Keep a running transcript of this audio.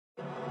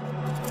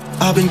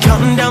I've been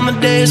counting down the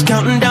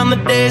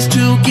days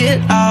to get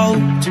out.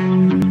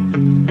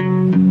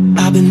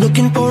 I've been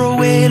looking for a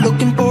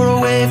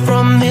way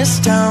from this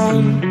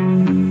town.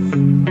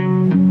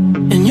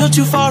 And you're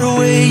too far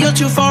away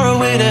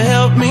to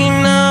help me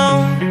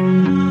now.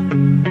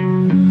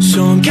 So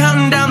I'm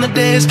counting down the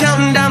days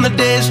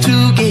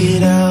to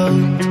get out.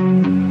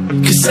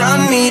 'Cause I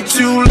need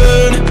to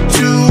learn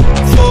to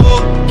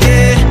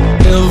forget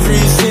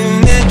everything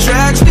that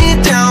drags me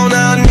down.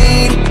 I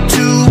need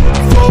to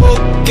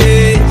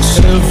forget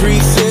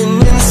everything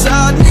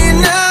inside me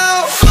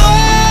now.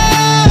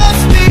 Full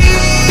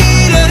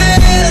speed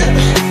ahead,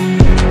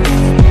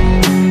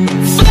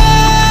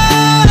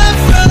 far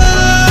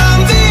from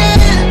the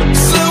end.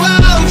 So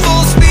I'm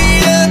full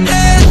speed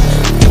ahead.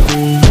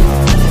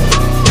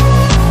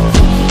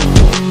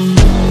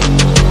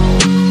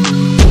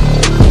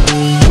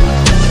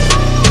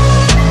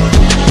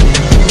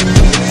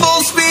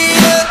 Full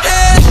speed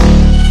ahead.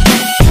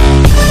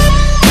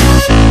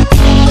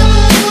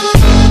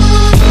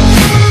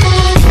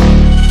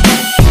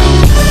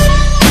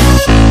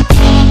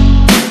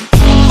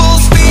 Full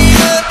speed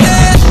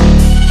ahead.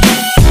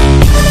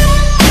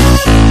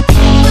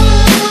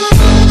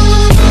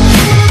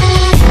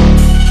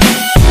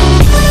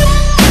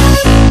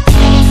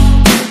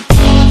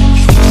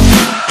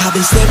 I've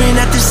been staring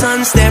at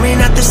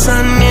the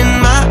sun in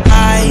my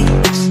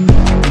eyes.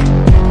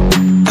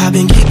 I've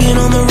been keeping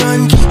on the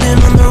run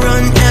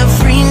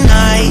every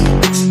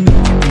night.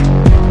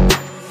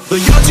 But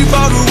you're too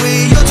far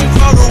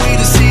away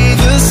to see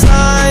the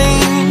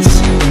signs.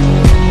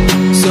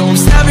 So I'm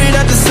staring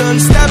at the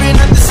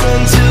sun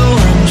till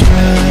I'm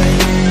dry.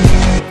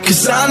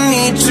 'Cause I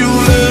need to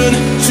learn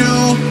to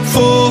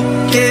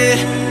forget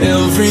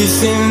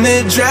everything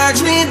that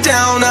drags me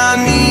down. I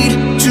need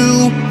to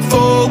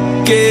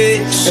forget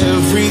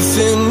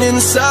everything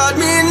inside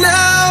me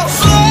now.